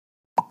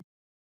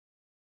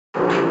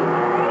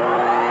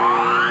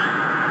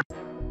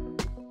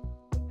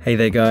Hey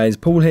there guys,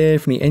 Paul here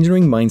from the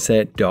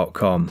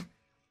engineeringmindset.com.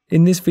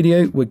 In this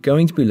video, we're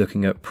going to be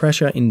looking at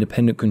pressure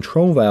independent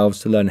control valves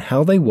to learn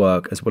how they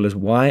work as well as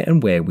why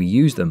and where we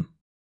use them.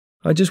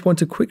 I just want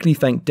to quickly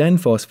thank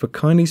Danfoss for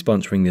kindly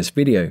sponsoring this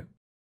video.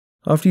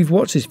 After you've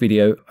watched this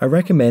video, I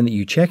recommend that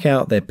you check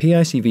out their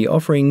PICV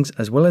offerings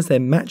as well as their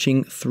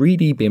matching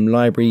 3D BIM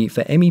library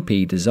for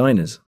MEP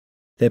designers.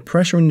 Their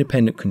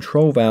pressure-independent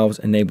control valves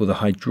enable the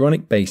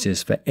hydronic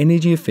basis for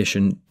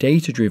energy-efficient,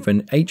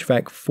 data-driven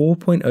HVAC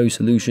 4.0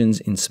 solutions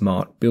in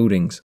smart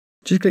buildings.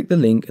 Just click the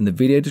link in the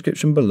video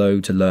description below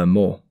to learn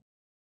more.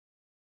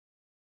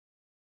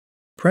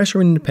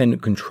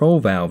 Pressure-independent control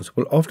valves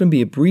will often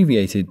be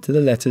abbreviated to the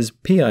letters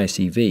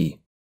PICV.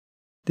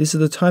 This is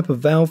the type of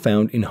valve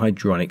found in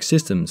hydronic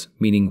systems,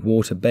 meaning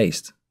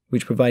water-based,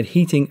 which provide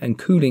heating and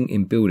cooling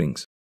in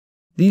buildings.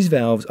 These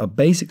valves are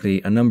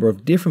basically a number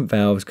of different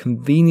valves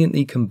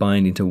conveniently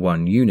combined into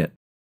one unit.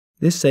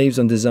 This saves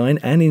on design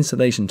and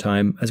installation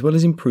time as well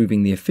as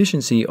improving the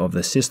efficiency of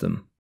the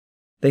system.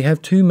 They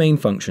have two main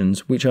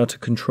functions, which are to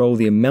control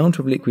the amount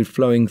of liquid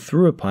flowing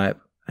through a pipe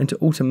and to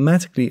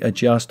automatically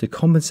adjust to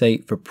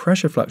compensate for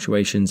pressure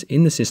fluctuations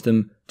in the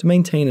system to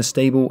maintain a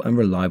stable and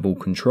reliable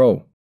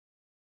control.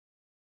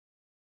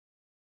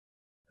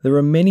 There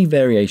are many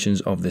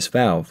variations of this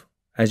valve.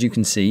 As you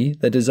can see,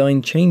 the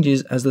design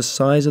changes as the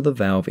size of the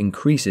valve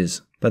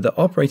increases, but the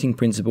operating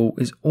principle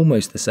is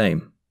almost the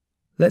same.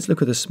 Let's look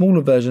at a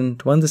smaller version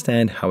to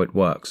understand how it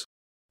works.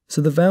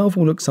 So the valve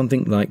will look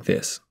something like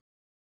this.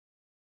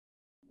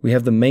 We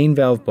have the main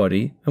valve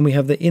body and we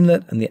have the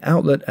inlet and the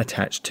outlet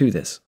attached to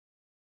this.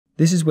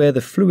 This is where the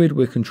fluid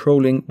we're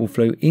controlling will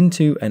flow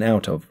into and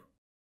out of.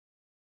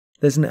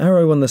 There's an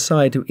arrow on the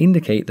side to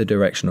indicate the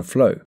direction of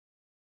flow.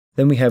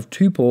 Then we have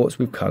two ports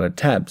with coloured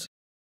tabs.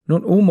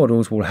 Not all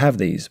models will have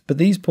these, but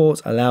these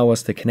ports allow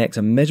us to connect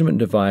a measurement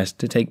device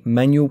to take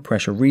manual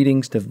pressure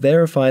readings to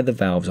verify the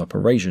valve's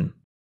operation.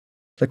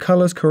 The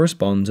colours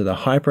correspond to the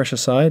high pressure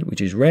side,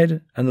 which is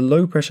red, and the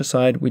low pressure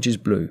side, which is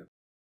blue.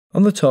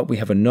 On the top we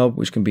have a knob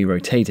which can be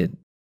rotated.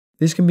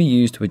 This can be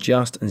used to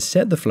adjust and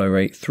set the flow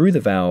rate through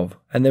the valve,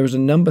 and there is a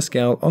number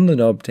scale on the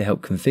knob to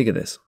help configure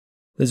this.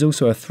 There's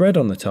also a thread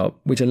on the top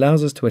which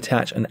allows us to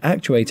attach an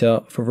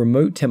actuator for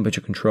remote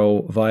temperature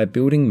control via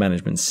building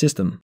management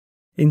system.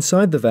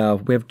 Inside the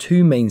valve we have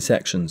two main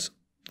sections.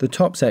 The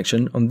top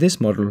section on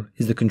this model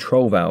is the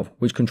control valve,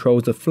 which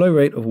controls the flow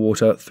rate of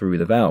water through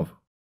the valve.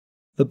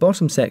 The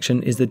bottom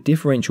section is the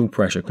differential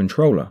pressure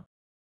controller.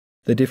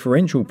 The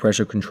differential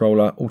pressure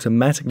controller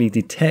automatically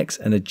detects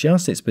and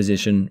adjusts its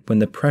position when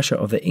the pressure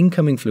of the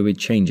incoming fluid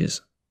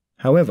changes.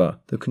 However,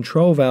 the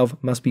control valve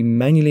must be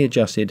manually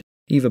adjusted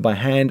either by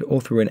hand or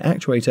through an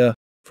actuator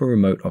for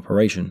remote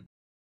operation.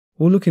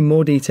 We'll look in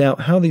more detail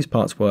how these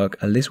parts work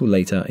a little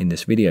later in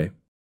this video.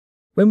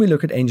 When we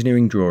look at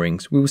engineering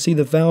drawings, we will see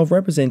the valve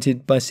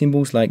represented by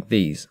symbols like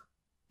these.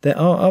 There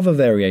are other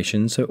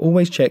variations, so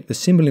always check the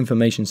symbol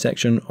information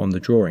section on the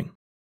drawing.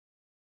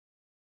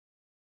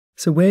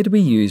 So where do we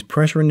use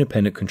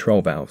pressure-independent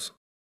control valves?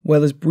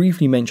 Well, as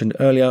briefly mentioned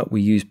earlier, we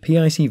use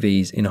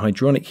PICVs in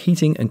hydronic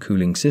heating and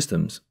cooling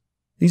systems.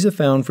 These are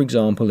found, for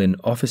example, in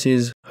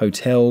offices,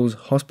 hotels,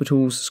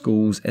 hospitals,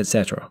 schools,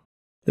 etc.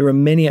 There are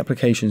many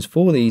applications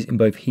for these in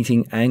both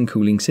heating and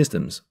cooling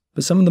systems,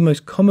 but some of the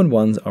most common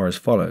ones are as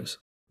follows.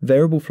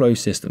 Variable flow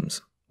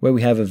systems, where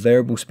we have a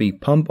variable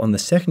speed pump on the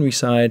secondary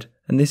side,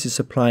 and this is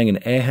supplying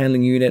an air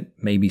handling unit,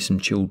 maybe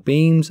some chilled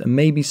beams, and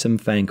maybe some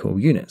fan coil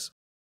units.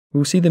 We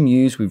will see them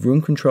used with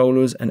room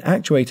controllers and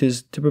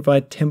actuators to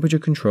provide temperature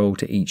control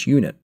to each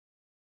unit.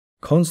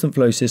 Constant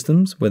flow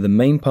systems, where the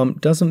main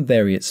pump doesn't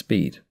vary its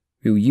speed.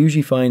 We will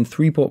usually find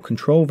 3-port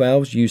control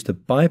valves used to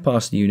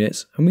bypass the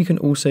units, and we can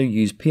also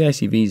use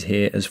PICVs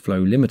here as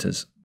flow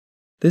limiters.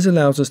 This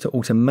allows us to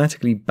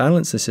automatically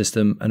balance the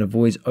system and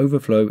avoids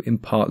overflow in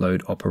part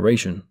load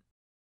operation.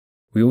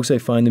 We also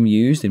find them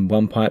used in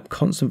one-pipe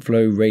constant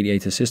flow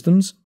radiator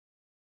systems,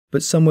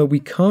 but somewhere we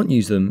can't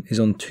use them is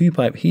on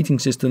 2-pipe heating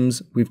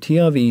systems with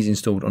TRVs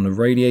installed on the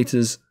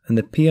radiators and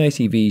the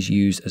PICVs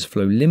used as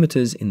flow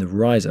limiters in the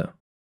riser.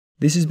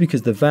 This is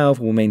because the valve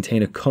will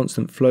maintain a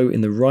constant flow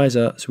in the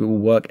riser, so it will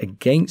work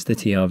against the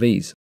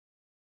TRVs.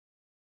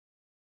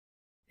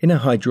 In a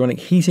hydronic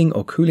heating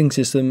or cooling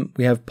system,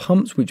 we have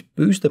pumps which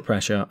boost the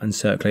pressure and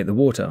circulate the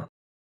water.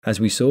 As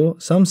we saw,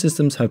 some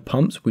systems have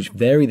pumps which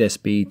vary their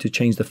speed to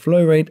change the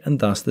flow rate and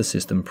thus the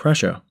system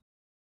pressure.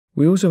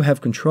 We also have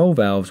control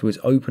valves which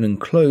open and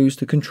close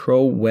to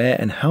control where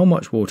and how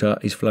much water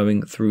is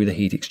flowing through the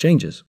heat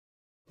exchangers.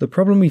 The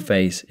problem we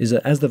face is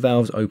that as the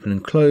valves open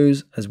and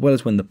close, as well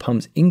as when the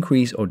pumps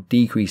increase or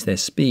decrease their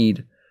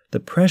speed,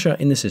 the pressure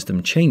in the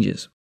system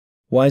changes.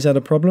 Why is that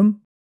a problem?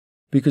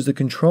 Because the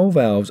control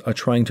valves are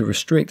trying to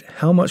restrict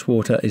how much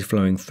water is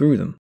flowing through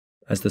them.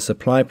 As the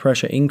supply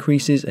pressure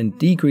increases and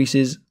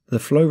decreases, the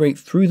flow rate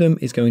through them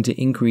is going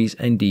to increase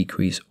and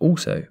decrease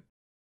also.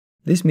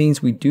 This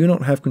means we do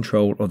not have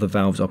control of the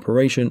valve's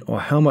operation or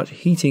how much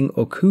heating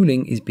or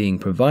cooling is being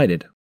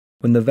provided.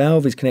 When the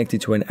valve is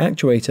connected to an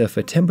actuator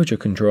for temperature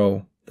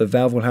control, the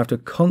valve will have to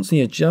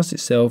constantly adjust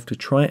itself to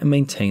try and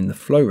maintain the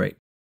flow rate.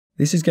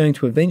 This is going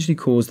to eventually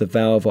cause the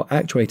valve or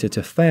actuator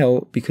to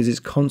fail because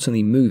it's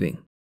constantly moving.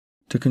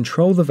 To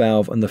control the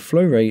valve and the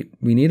flow rate,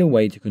 we need a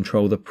way to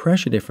control the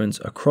pressure difference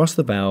across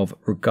the valve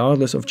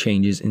regardless of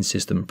changes in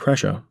system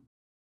pressure.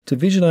 To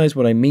visualize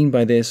what I mean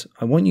by this,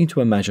 I want you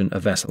to imagine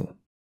a vessel.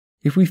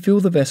 If we fill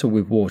the vessel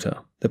with water,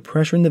 the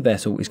pressure in the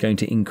vessel is going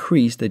to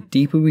increase the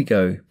deeper we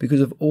go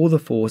because of all the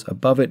force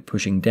above it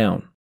pushing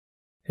down.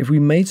 If we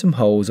made some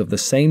holes of the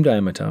same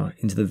diameter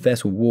into the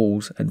vessel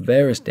walls at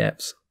various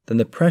depths, then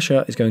the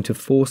pressure is going to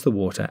force the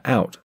water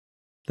out.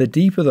 The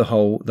deeper the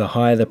hole, the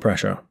higher the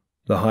pressure.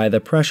 The higher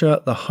the pressure,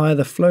 the higher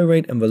the flow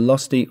rate and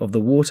velocity of the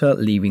water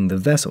leaving the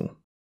vessel.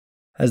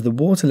 As the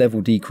water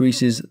level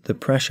decreases, the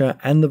pressure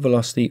and the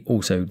velocity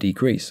also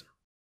decrease.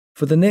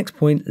 For the next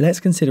point, let's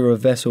consider a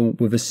vessel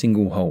with a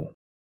single hole.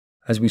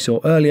 As we saw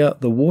earlier,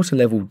 the water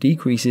level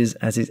decreases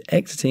as it's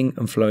exiting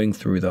and flowing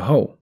through the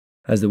hole.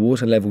 As the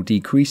water level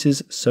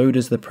decreases, so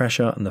does the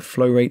pressure and the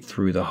flow rate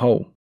through the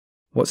hole.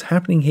 What's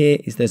happening here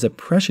is there's a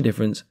pressure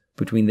difference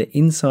between the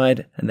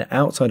inside and the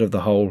outside of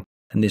the hole,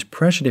 and this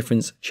pressure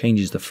difference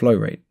changes the flow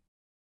rate.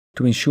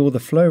 To ensure the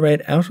flow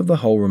rate out of the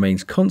hole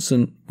remains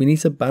constant, we need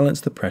to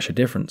balance the pressure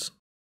difference.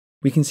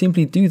 We can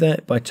simply do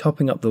that by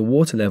topping up the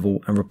water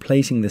level and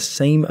replacing the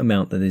same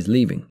amount that is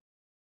leaving.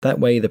 That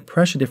way the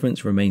pressure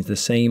difference remains the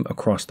same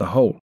across the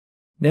hole.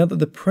 Now that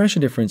the pressure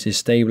difference is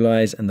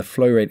stabilized and the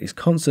flow rate is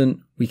constant,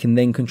 we can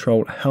then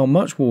control how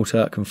much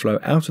water can flow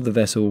out of the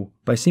vessel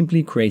by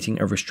simply creating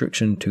a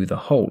restriction to the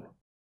hole.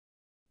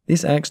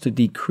 This acts to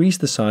decrease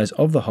the size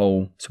of the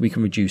hole so we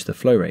can reduce the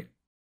flow rate.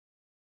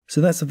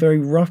 So that's a very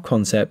rough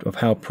concept of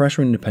how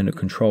pressure-independent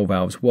control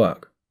valves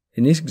work.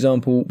 In this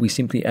example, we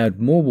simply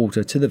add more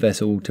water to the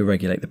vessel to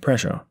regulate the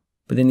pressure,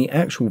 but in the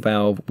actual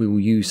valve we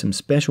will use some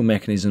special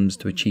mechanisms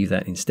to achieve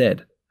that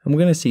instead, and we're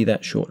going to see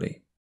that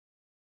shortly.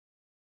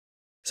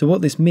 So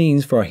what this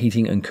means for our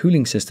heating and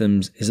cooling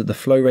systems is that the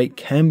flow rate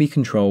can be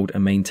controlled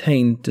and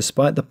maintained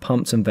despite the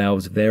pumps and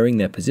valves varying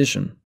their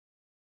position.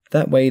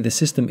 That way the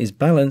system is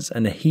balanced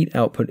and the heat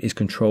output is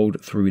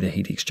controlled through the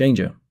heat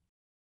exchanger.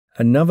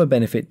 Another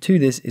benefit to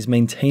this is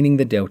maintaining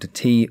the delta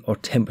T or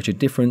temperature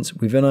difference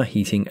within our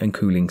heating and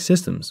cooling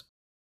systems.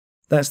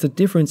 That's the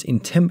difference in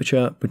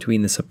temperature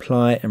between the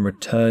supply and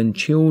return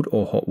chilled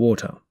or hot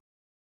water.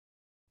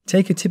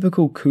 Take a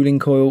typical cooling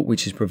coil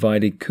which is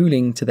provided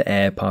cooling to the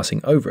air passing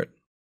over it.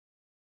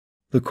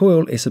 The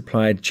coil is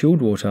supplied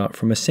chilled water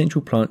from a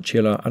central plant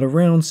chiller at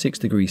around 6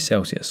 degrees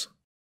Celsius.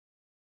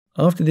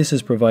 After this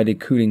has provided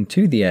cooling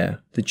to the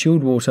air, the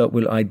chilled water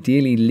will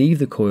ideally leave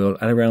the coil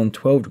at around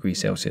 12 degrees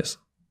Celsius.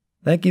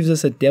 That gives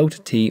us a delta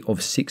T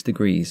of 6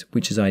 degrees,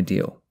 which is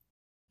ideal.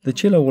 The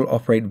chiller will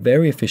operate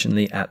very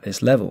efficiently at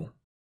this level.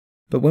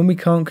 But when we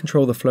can't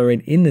control the flow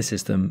rate in the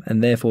system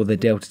and therefore the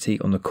delta T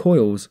on the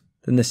coils,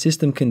 then the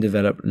system can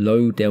develop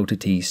low delta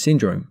T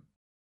syndrome.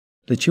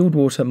 The chilled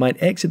water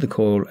might exit the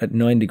coil at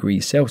 9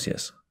 degrees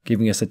Celsius,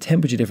 giving us a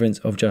temperature difference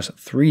of just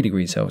 3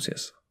 degrees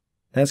Celsius.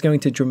 That's going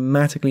to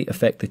dramatically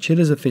affect the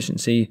chiller's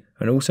efficiency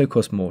and also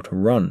cost more to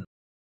run.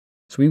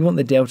 So we want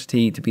the delta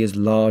T to be as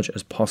large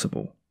as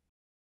possible.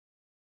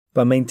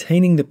 By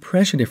maintaining the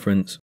pressure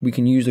difference, we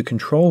can use the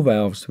control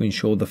valves to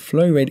ensure the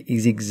flow rate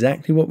is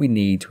exactly what we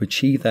need to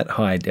achieve that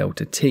high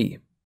delta T.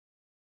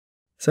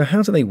 So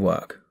how do they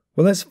work?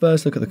 Well, let's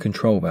first look at the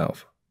control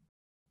valve.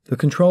 The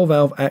control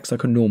valve acts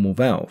like a normal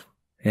valve.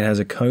 It has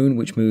a cone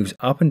which moves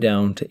up and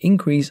down to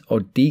increase or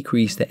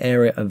decrease the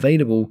area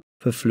available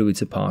for fluid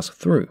to pass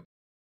through.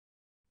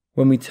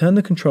 When we turn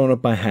the control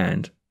knob by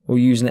hand or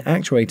use an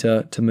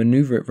actuator to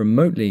maneuver it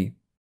remotely,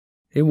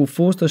 it will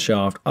force the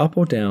shaft up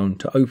or down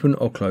to open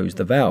or close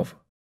the valve.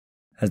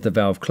 As the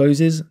valve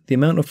closes, the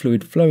amount of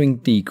fluid flowing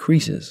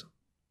decreases.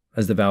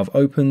 As the valve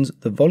opens,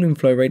 the volume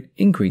flow rate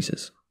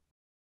increases.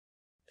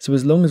 So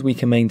as long as we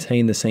can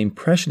maintain the same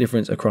pressure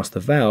difference across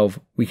the valve,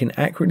 we can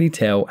accurately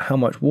tell how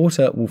much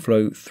water will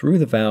flow through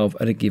the valve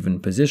at a given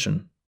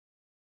position.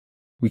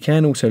 We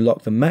can also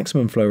lock the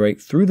maximum flow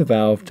rate through the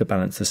valve to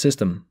balance the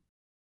system.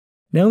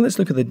 Now let's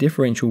look at the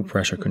differential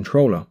pressure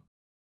controller.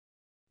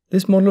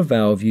 This model of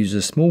valve uses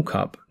a small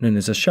cup known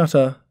as a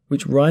shutter,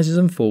 which rises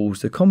and falls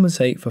to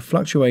compensate for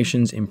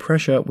fluctuations in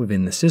pressure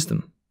within the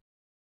system.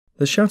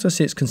 The shutter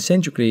sits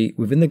concentrically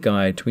within the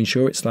guide to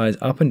ensure it slides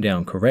up and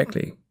down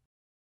correctly.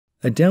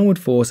 A downward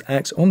force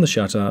acts on the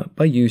shutter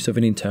by use of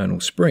an internal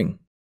spring.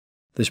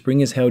 The spring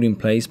is held in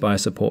place by a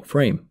support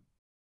frame.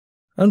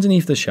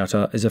 Underneath the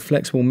shutter is a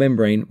flexible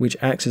membrane which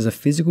acts as a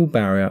physical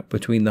barrier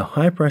between the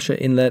high pressure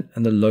inlet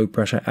and the low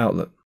pressure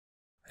outlet.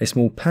 A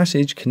small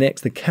passage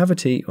connects the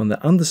cavity on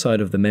the underside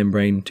of the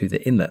membrane to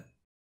the inlet.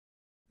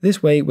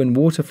 This way, when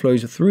water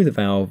flows through the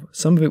valve,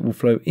 some of it will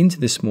flow into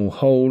this small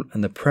hole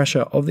and the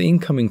pressure of the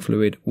incoming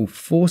fluid will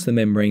force the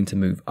membrane to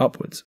move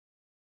upwards.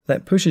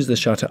 That pushes the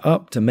shutter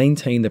up to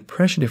maintain the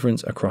pressure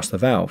difference across the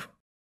valve.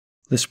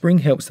 The spring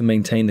helps to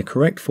maintain the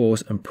correct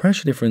force and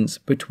pressure difference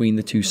between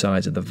the two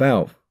sides of the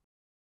valve.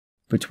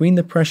 Between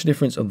the pressure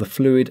difference of the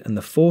fluid and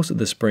the force of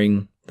the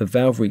spring, the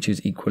valve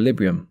reaches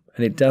equilibrium,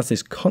 and it does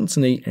this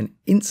constantly and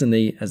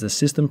instantly as the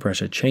system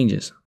pressure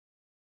changes.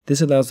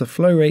 This allows the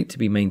flow rate to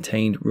be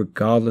maintained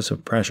regardless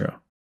of pressure.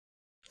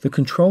 The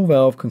control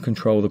valve can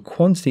control the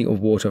quantity of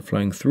water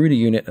flowing through the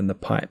unit and the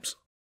pipes.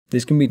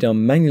 This can be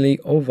done manually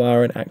or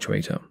via an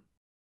actuator.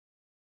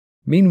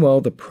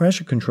 Meanwhile, the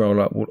pressure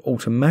controller will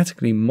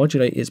automatically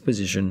modulate its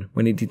position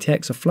when it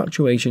detects a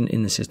fluctuation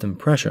in the system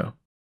pressure.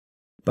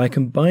 By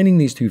combining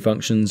these two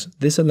functions,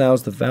 this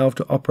allows the valve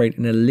to operate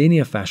in a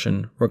linear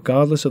fashion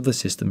regardless of the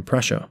system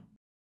pressure.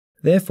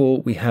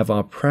 Therefore, we have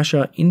our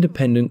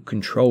pressure-independent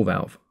control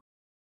valve.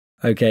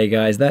 Okay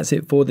guys, that's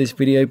it for this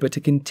video, but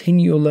to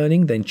continue your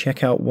learning, then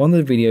check out one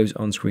of the videos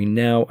on screen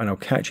now and I'll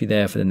catch you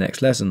there for the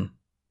next lesson.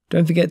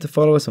 Don't forget to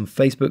follow us on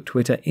Facebook,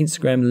 Twitter,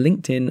 Instagram,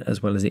 LinkedIn,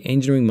 as well as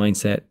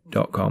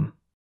theengineeringmindset.com.